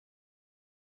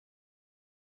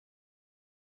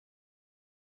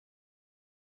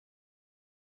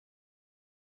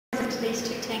these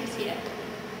two tanks here.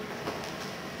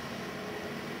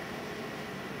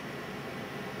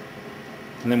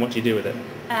 And then what do you do with it?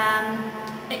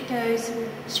 It goes, we'll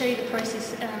show you the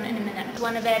process in a minute.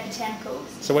 One of our botanicals.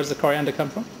 So where does the coriander come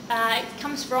from? It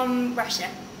comes from Russia.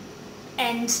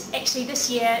 And actually this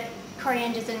year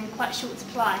coriander's in quite short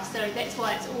supply, so that's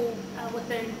why it's all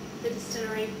within the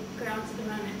distillery grounds at the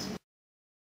moment.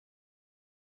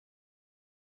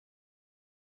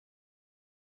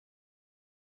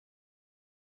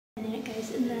 And then it goes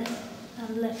in the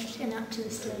lift and up to the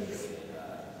sleeves.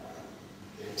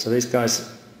 So these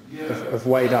guys have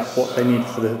weighed up what they need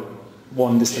for the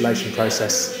one distillation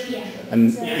process, Yeah.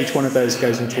 and each one of those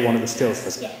goes into one of the stills,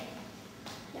 does it? Yeah.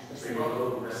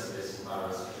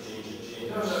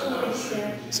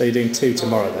 So you're doing 2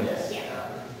 tomorrow then?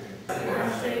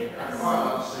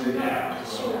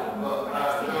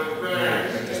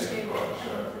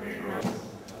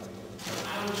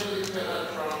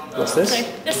 What's this? So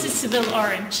this is Seville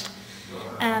orange.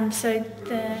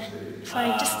 If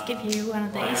I just give you one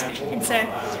of these, and so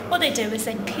what they do is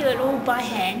they peel it all by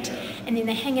hand, and then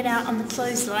they hang it out on the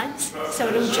clotheslines so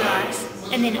it all dries,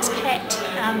 and then it's packed,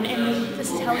 and then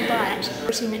this is how we buy it.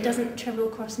 Protein that doesn't travel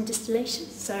across in distillation,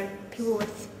 so people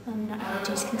with nut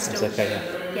allergies can still,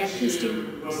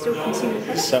 can still consume the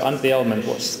product. So under the element,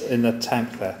 what's in the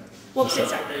tank there? What's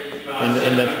it?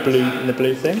 In the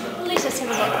blue thing? Let us have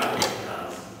a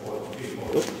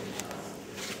look.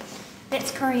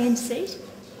 That's coriander seed.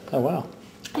 Oh wow.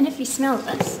 And if you smell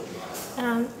this,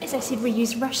 as I said, we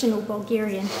use Russian or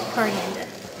Bulgarian coriander.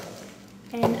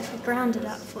 And if I ground it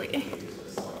up for you.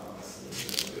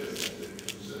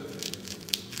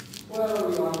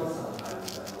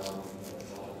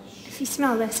 If you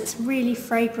smell this, it's really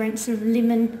fragrant, sort of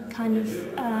lemon kind of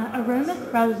aroma,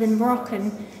 rather than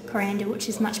Moroccan coriander, which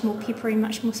is much more peppery,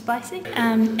 much more spicy.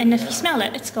 And if you smell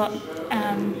it, it's got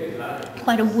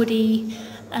quite a woody.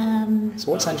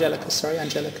 So what's Angelica? Sorry,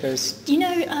 Angelica is... You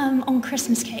know on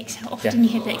Christmas cakes how often you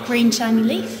have that green shiny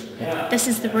leaf? Yeah. This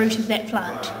is the root of that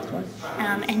plant.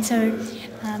 And so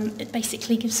it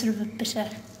basically gives sort of a bitter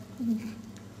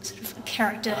sort of a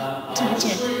character to the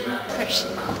gin. Licorice.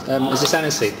 Is this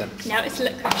aniseed then? No, it's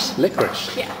licorice.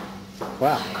 Licorice? Yeah.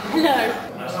 Wow. Hello.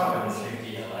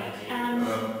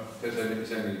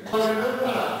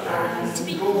 To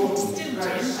be distilled gin.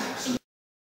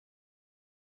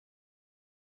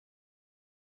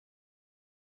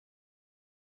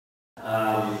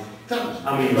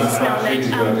 You smell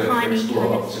that piney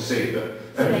kind of flavour.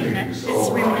 It's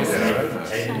reminiscent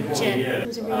of gin. It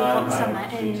was a really hot summer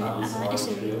in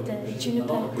Italy. The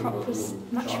juniper crop was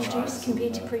much reduced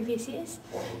compared to previous years,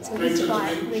 so we had to buy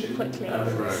it really quickly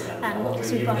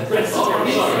because we buy first time,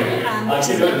 which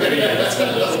is not for 2 years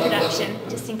of production,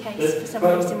 just in case for some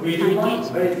reason we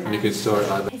can't get. And you could store it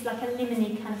like that. It's like a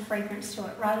lemony kind of fragrance to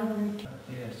it, rather than...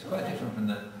 Yeah, it's quite different from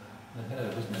the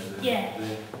herb, isn't it? Yeah.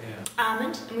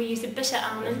 Almond, and we use a bitter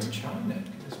almond. From China,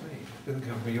 goodness me. It doesn't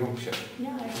come from Yorkshire.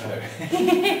 No.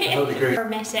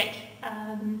 Aromatic,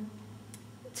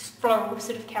 floral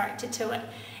sort of character to it.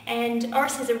 And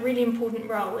orris has a really important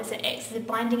role as it acts as a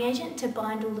binding agent to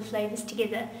bind all the flavours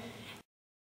together.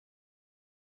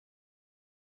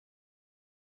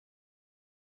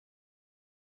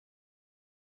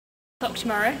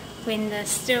 Tomorrow, when the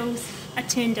stills are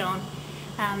turned on.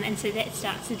 And so that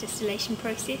starts the distillation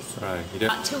process. Right. You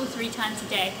don't... 2 or 3 times a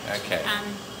day. Okay.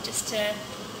 Just to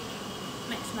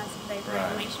maximise the flavour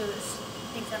and make sure that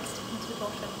things aren't sticking to the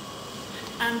bottom.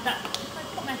 But if I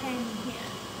put my hand in here,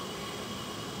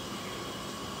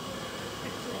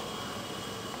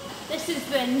 this is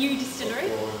the new distillery.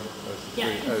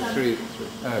 Three.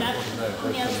 On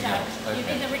the other side.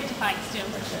 These are rectifying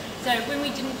stills. Okay. So when we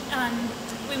didn't,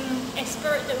 when a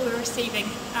spirit that we were receiving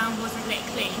wasn't that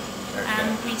clean,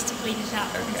 we used to clean it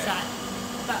up on site.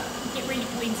 But we get really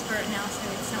clean spirit now, so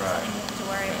it's not something we have to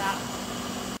worry about.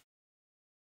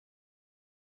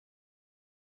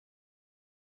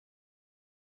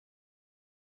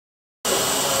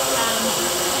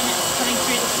 And it's coming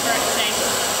through the spirit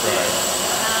station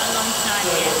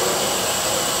alongside here.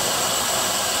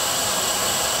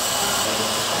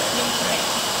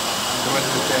 So when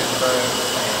does the Jamesborough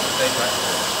date back?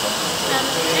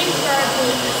 Jamesborough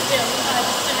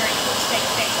distillery, which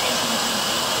dates back to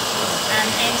 1820,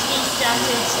 and he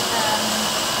started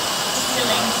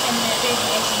distilling in the early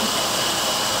 1850s.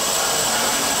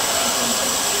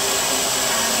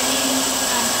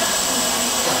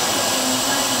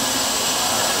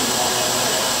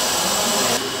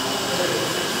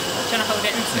 I'm trying to hold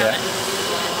it and smell it.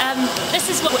 This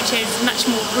is which is much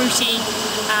more fruity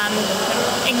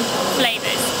in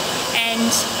flavours,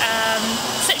 and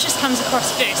citrus comes across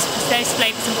first because those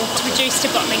flavours are more reduced to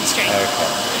bottling stream.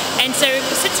 Okay. And so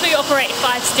since we operate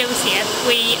 5 stills here,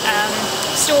 we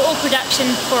store all production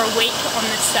for a week on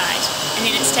this side, and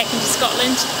then it's taken to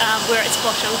Scotland where it's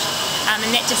bottled,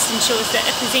 and that just ensures that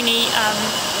if there's any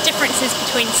differences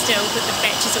between stills, that the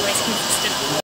batch is always consistent.